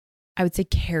I would say,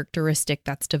 characteristic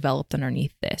that's developed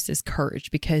underneath this is courage,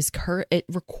 because it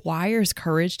requires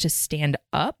courage to stand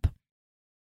up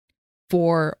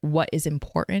for what is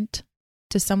important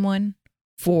to someone,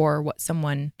 for what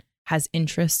someone has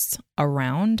interests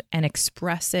around, and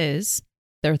expresses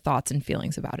their thoughts and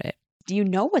feelings about it. Do you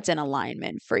know what's in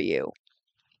alignment for you?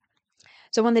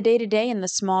 So in the day-to-day and the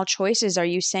small choices, are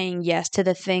you saying yes to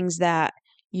the things that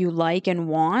you like and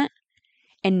want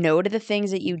and no to the things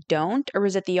that you don't? Or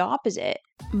is it the opposite?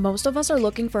 Most of us are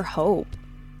looking for hope,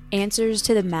 answers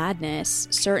to the madness,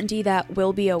 certainty that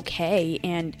we'll be okay,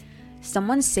 and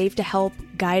someone safe to help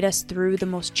guide us through the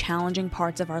most challenging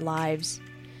parts of our lives.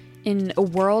 In a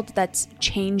world that's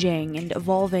changing and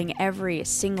evolving every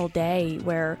single day,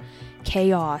 where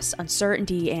chaos,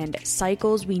 uncertainty, and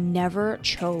cycles we never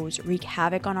chose wreak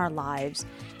havoc on our lives,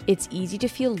 it's easy to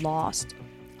feel lost,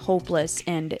 hopeless,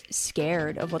 and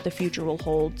scared of what the future will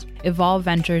hold. Evolve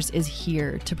Ventures is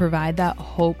here to provide that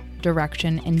hope,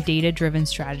 direction, and data-driven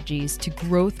strategies to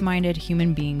growth-minded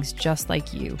human beings just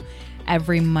like you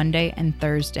every Monday and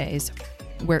Thursdays,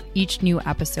 where each new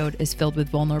episode is filled with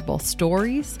vulnerable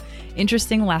stories,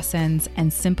 interesting lessons,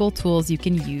 and simple tools you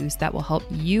can use that will help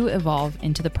you evolve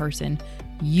into the person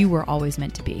you were always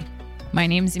meant to be. My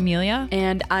name's Amelia.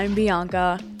 And I'm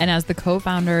Bianca. And as the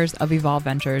co-founders of Evolve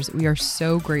Ventures, we are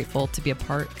so grateful to be a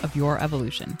part of your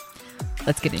evolution.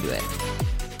 Let's get into it.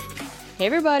 Hey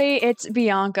everybody, it's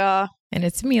Bianca. And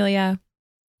it's Amelia.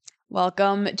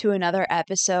 Welcome to another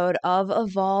episode of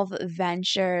Evolve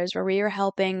Ventures, where we are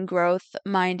helping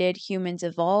growth-minded humans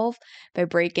evolve by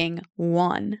breaking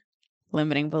one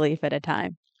limiting belief at a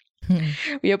time.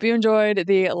 We hope you enjoyed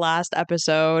the last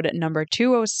episode, number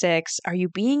 206. Are you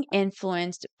being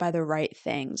influenced by the right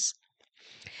things?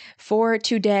 For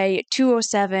today,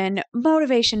 207,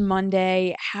 Motivation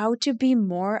Monday, how to be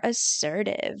more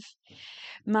assertive.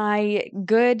 My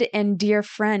good and dear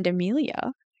friend,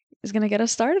 Amelia, is going to get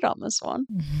us started on this one.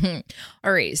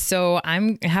 All right. So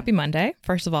I'm happy Monday.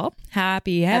 First of all,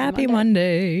 happy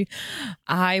Monday.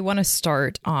 I want to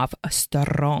start off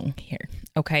strong here.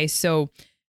 Okay. So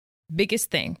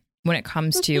biggest thing when it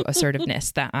comes to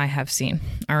assertiveness that I have seen.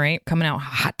 All right. Coming out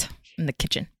hot in the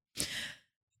kitchen.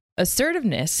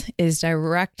 Assertiveness is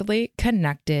directly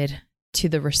connected to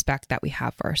the respect that we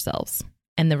have for ourselves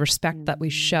and the respect that we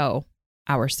show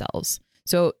ourselves.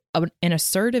 So an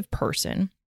assertive person,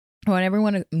 when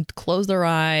everyone close their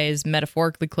eyes,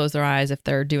 metaphorically close their eyes if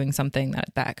they're doing something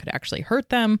that could actually hurt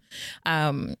them,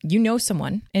 you know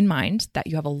someone in mind that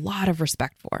you have a lot of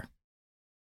respect for.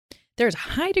 There's a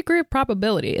high degree of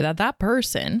probability that that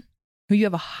person who you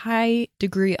have a high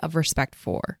degree of respect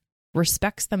for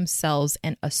respects themselves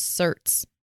and asserts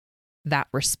that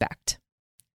respect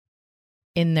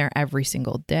in their every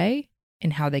single day,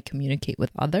 in how they communicate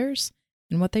with others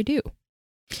and what they do.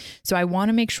 So I want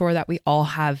to make sure that we all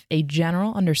have a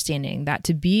general understanding that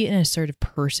to be an assertive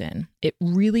person, it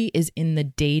really is in the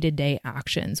day-to-day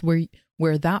actions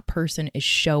where that person is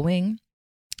showing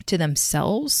to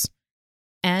themselves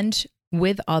and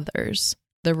with others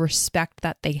the respect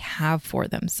that they have for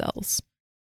themselves.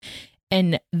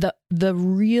 And the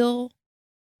real,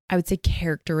 I would say,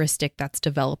 characteristic that's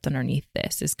developed underneath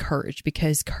this is courage,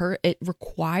 because it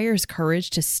requires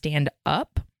courage to stand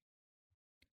up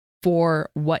for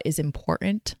what is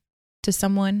important to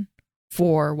someone,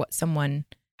 for what someone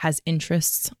has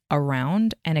interests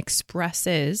around, and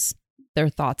expresses their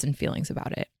thoughts and feelings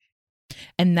about it.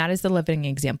 And that is the living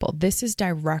example. This is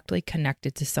directly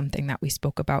connected to something that we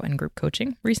spoke about in group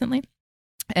coaching recently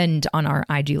and on our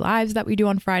IG lives that we do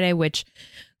on Friday, which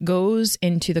goes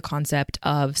into the concept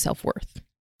of self-worth.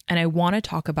 And I want to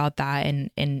talk about that and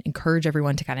encourage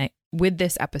everyone to kind of, with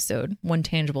this episode, one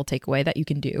tangible takeaway that you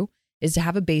can do is to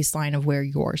have a baseline of where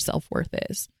your self-worth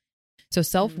is. So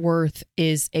self-worth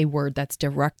is a word that's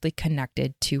directly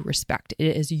connected to respect.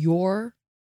 It is your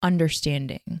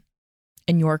understanding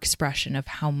and your expression of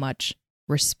how much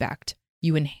respect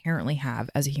you inherently have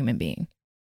as a human being.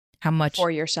 How much for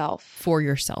yourself. For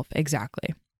yourself,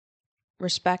 exactly.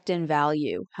 Respect and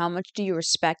value. How much do you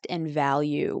respect and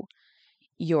value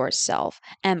yourself?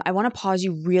 And I want to pause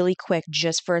you really quick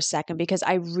just for a second, because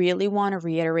I really want to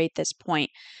reiterate this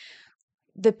point.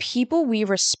 The people we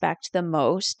respect the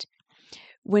most,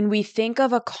 when we think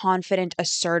of a confident,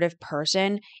 assertive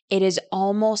person, it is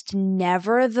almost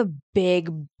never the big,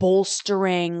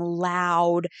 bolstering,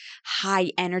 loud, high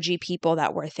energy people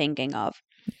that we're thinking of.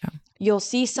 Yeah. You'll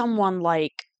see someone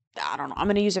like, I don't know, I'm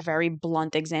going to use a very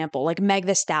blunt example, like Meg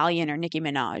the Stallion or Nicki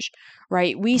Minaj,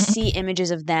 right? We see images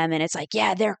of them and it's like,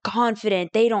 yeah, they're confident.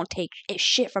 They don't take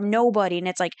shit from nobody. And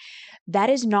it's like,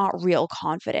 that is not real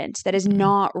confidence. That is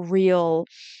not real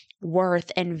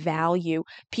worth and value.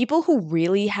 People who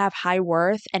really have high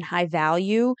worth and high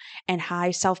value and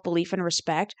high self-belief and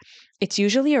respect, it's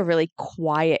usually a really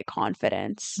quiet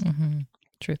confidence. Mm-hmm.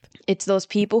 Truth. It's those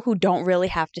people who don't really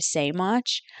have to say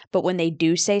much, but when they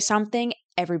do say something,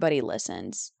 everybody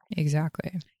listens.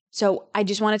 Exactly. So I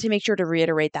just wanted to make sure to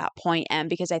reiterate that point, Em,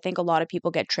 because I think a lot of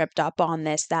people get tripped up on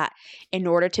this, that in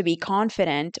order to be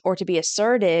confident or to be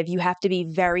assertive, you have to be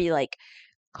very like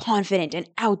confident and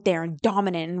out there and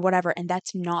dominant and whatever. And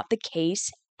that's not the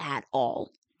case at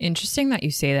all. Interesting that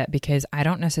you say that, because I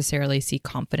don't necessarily see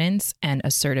confidence and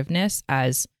assertiveness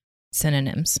as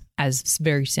synonyms, as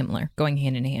very similar, going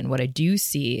hand in hand. What I do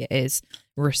see is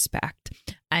respect.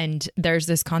 And there's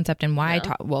this concept, and why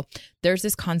there's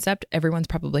this concept everyone's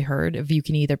probably heard of: you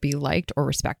can either be liked or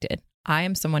respected. I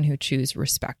am someone who chooses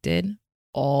respected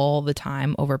all the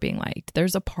time over being liked.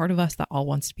 There's a part of us that all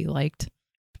wants to be liked.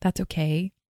 That's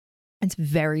okay. It's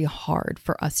very hard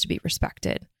for us to be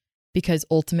respected, because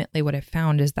ultimately what I've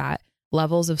found is that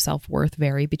levels of self-worth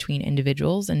vary between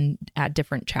individuals and at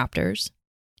different chapters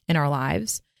in our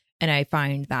lives. And I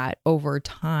find that over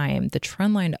time, the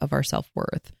trend line of our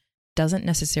self-worth doesn't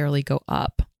necessarily go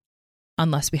up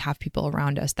unless we have people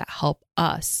around us that help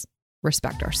us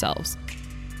respect ourselves.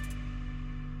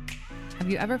 Have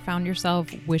you ever found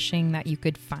yourself wishing that you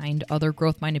could find other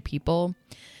growth-minded people,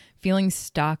 feeling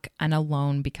stuck and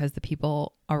alone because the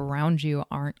people around you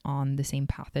aren't on the same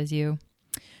path as you?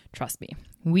 Trust me,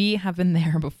 we have been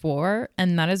there before,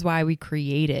 and that is why we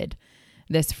created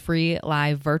this free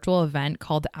live virtual event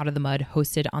called Out of the Mud,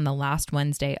 hosted on the last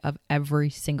Wednesday of every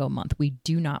single month. We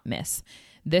do not miss.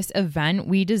 This event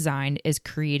we designed is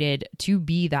created to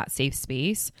be that safe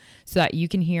space so that you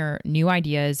can hear new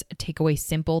ideas, take away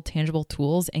simple, tangible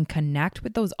tools, and connect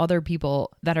with those other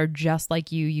people that are just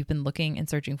like you, you've been looking and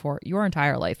searching for your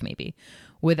entire life, maybe,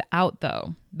 without,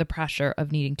 though, the pressure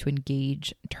of needing to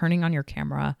engage, turning on your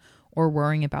camera, or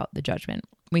worrying about the judgment.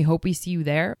 We hope we see you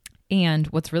there. And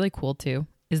what's really cool too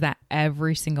is that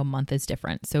every single month is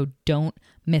different. So don't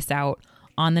miss out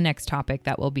on the next topic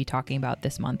that we'll be talking about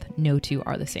this month. No two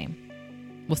are the same.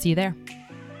 We'll see you there.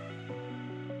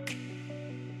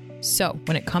 So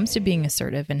when it comes to being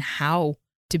assertive and how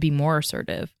to be more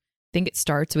assertive, I think it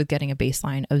starts with getting a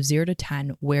baseline of 0 to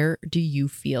 10. Where do you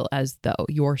feel as though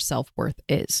your self-worth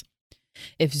is?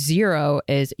 If 0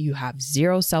 is you have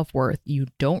 0 self-worth, you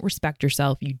don't respect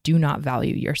yourself, you do not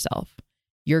value yourself,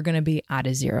 you're going to be at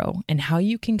a 0. And how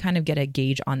you can kind of get a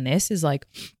gauge on this is like,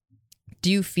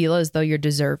 do you feel as though you're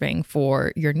deserving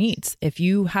for your needs? If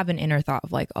you have an inner thought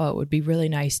of like, oh, it would be really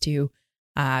nice to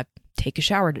take a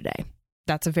shower today.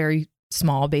 That's a very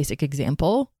small, basic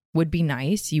example. Would be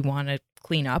nice. You want to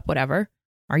clean up, whatever.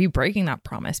 Are you breaking that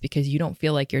promise because you don't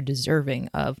feel like you're deserving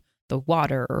of the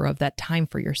water or of that time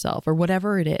for yourself or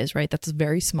whatever it is, right? That's a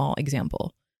very small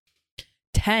example.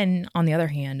 10, on the other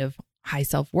hand, of high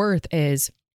self-worth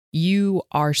is you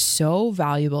are so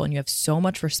valuable and you have so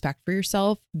much respect for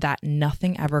yourself that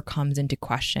nothing ever comes into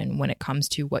question when it comes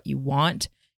to what you want,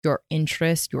 your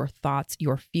interests, your thoughts,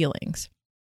 your feelings.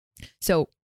 So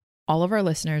all of our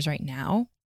listeners right now,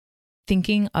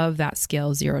 thinking of that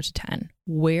scale 0 to 10,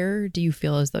 where do you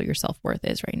feel as though your self-worth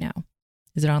is right now?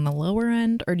 Is it on the lower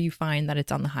end, or do you find that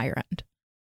it's on the higher end?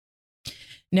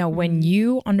 Now, when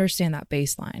you understand that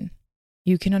baseline,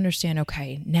 you can understand,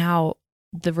 okay, now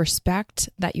the respect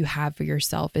that you have for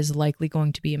yourself is likely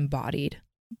going to be embodied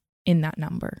in that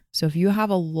number. So if you have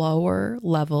a lower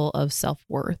level of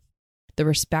self-worth, the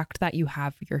respect that you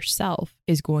have for yourself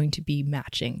is going to be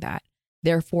matching that.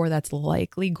 Therefore, that's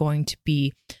likely going to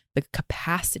be the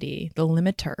capacity, the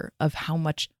limiter of how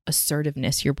much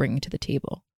assertiveness you're bringing to the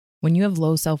table. When you have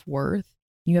low self-worth,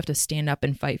 you have to stand up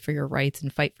and fight for your rights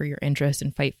and fight for your interests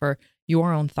and fight for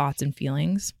your own thoughts and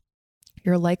feelings.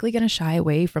 You're likely going to shy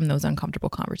away from those uncomfortable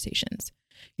conversations.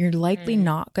 You're likely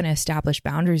not going to establish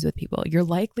boundaries with people. You're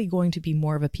likely going to be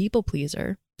more of a people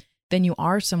pleaser than you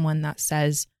are someone that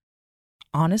says,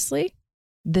 honestly,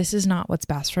 this is not what's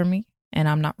best for me and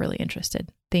I'm not really interested.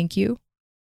 Thank you,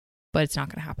 but it's not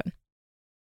going to happen.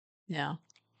 Yeah.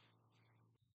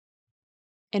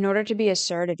 In order to be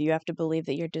assertive, you have to believe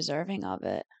that you're deserving of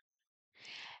it.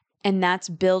 And that's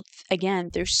built,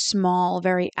 again, through small,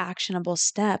 very actionable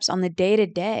steps on the day to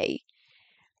day.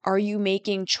 Are you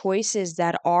making choices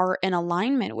that are in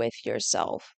alignment with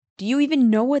yourself? Do you even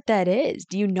know what that is?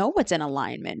 Do you know what's in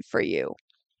alignment for you?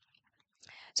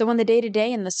 So, on the day to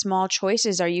day and the small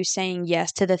choices, are you saying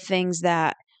yes to the things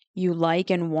that you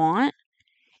like and want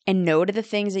and no to the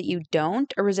things that you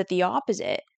don't? Or is it the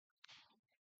opposite?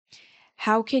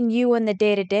 How can you in the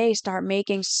day to day start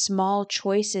making small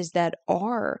choices that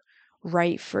are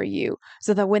right for you,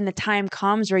 so that when the time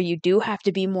comes where you do have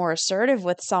to be more assertive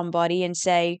with somebody and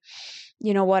say,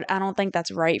 you know what, I don't think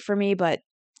that's right for me, but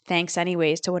thanks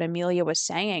anyways, to what Amelia was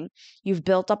saying, you've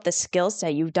built up the skill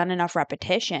set, you've done enough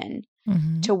repetition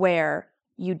to where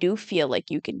you do feel like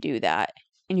you can do that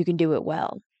and you can do it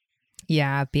well.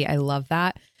 Yeah, B, I love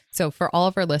that. So for all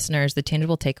of our listeners, the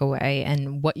tangible takeaway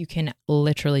and what you can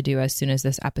literally do as soon as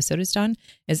this episode is done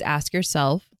is ask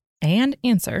yourself and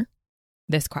answer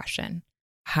this question.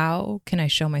 How can I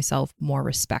show myself more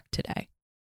respect today?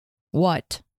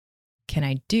 What can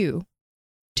I do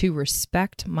to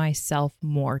respect myself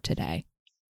more today?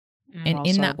 And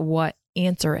in that what,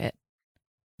 answer it.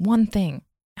 One thing.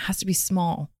 It has to be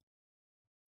small.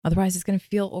 Otherwise, it's going to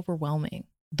feel overwhelming.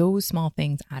 Those small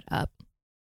things add up.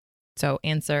 So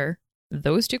answer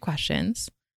those 2 questions,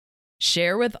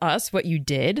 share with us what you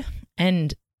did,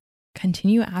 and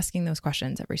continue asking those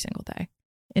questions every single day.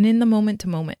 And in the moment to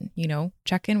moment,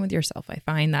 check in with yourself. I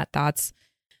find that that's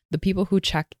the people who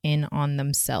check in on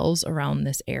themselves around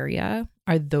this area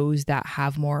are those that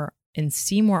have more and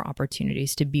see more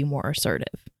opportunities to be more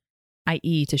assertive,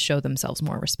 i.e. to show themselves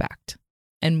more respect.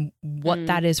 And what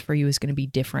that is for you is going to be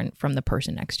different from the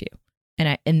person next to you.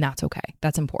 And that's okay.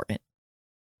 That's important.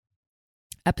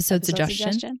 Episode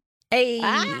suggestion. Hey.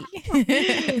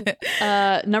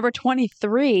 Number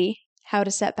 23, how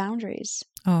to set boundaries.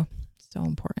 Oh, so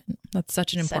important. That's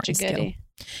such an important skill. goodie.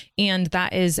 And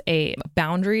that is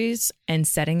boundaries and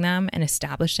setting them and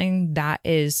establishing that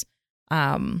is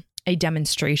a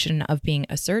demonstration of being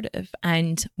assertive.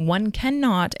 And one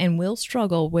cannot and will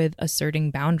struggle with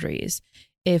asserting boundaries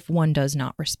if one does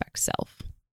not respect self.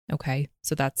 Okay.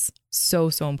 So that's so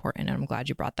important. And I'm glad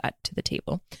you brought that to the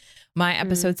table. My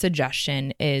episode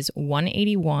suggestion is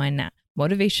 181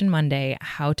 Motivation Monday,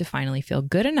 how to finally feel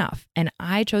good enough. And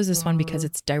I chose this one because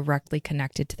it's directly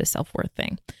connected to the self-worth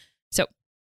thing. So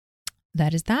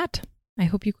that is that. I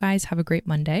hope you guys have a great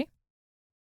Monday.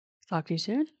 Talk to you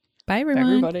soon. Bye, everyone.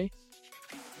 Bye, everybody.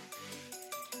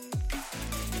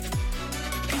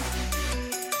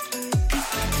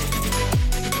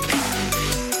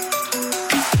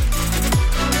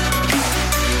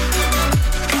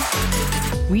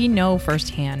 We know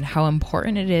firsthand how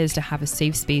important it is to have a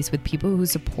safe space with people who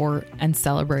support and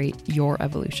celebrate your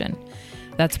evolution.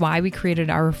 That's why we created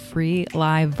our free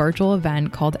live virtual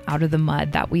event called Out of the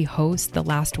Mud that we host the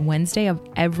last Wednesday of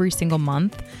every single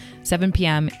month, 7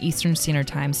 p.m. Eastern Standard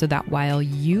Time, so that while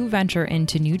you venture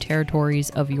into new territories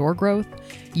of your growth,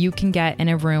 you can get in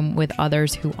a room with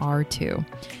others who are too.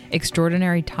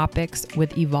 Extraordinary topics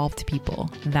with evolved people.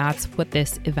 That's what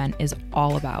this event is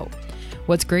all about.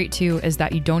 What's great too is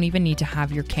that you don't even need to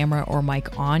have your camera or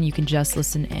mic on. You can just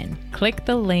listen in. Click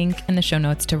the link in the show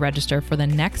notes to register for the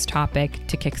next topic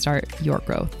to kickstart your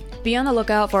growth. Be on the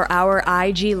lookout for our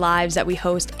IG lives that we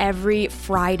host every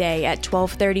Friday at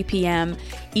 12:30 p.m.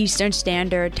 Eastern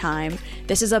Standard Time.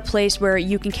 This is a place where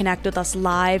you can connect with us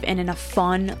live and in a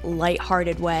fun,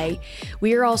 lighthearted way.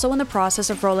 We are also in the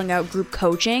process of rolling out group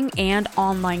coaching and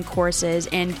online courses,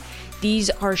 and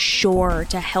these are sure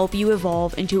to help you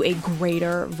evolve into a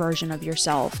greater version of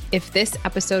yourself. If this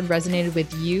episode resonated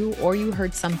with you or you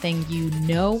heard something you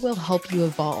know will help you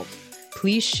evolve,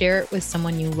 please share it with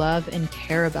someone you love and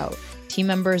care about, team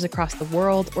members across the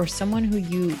world, or someone who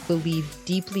you believe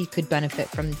deeply could benefit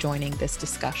from joining this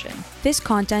discussion. This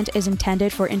content is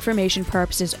intended for information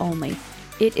purposes only.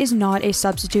 It is not a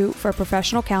substitute for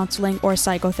professional counseling or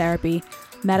psychotherapy,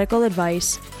 medical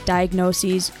advice,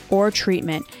 diagnoses, or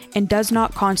treatment, and does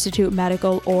not constitute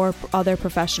medical or other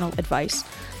professional advice.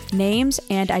 Names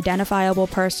and identifiable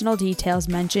personal details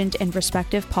mentioned in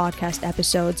respective podcast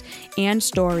episodes and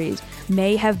stories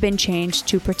may have been changed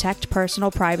to protect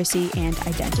personal privacy and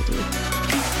identity.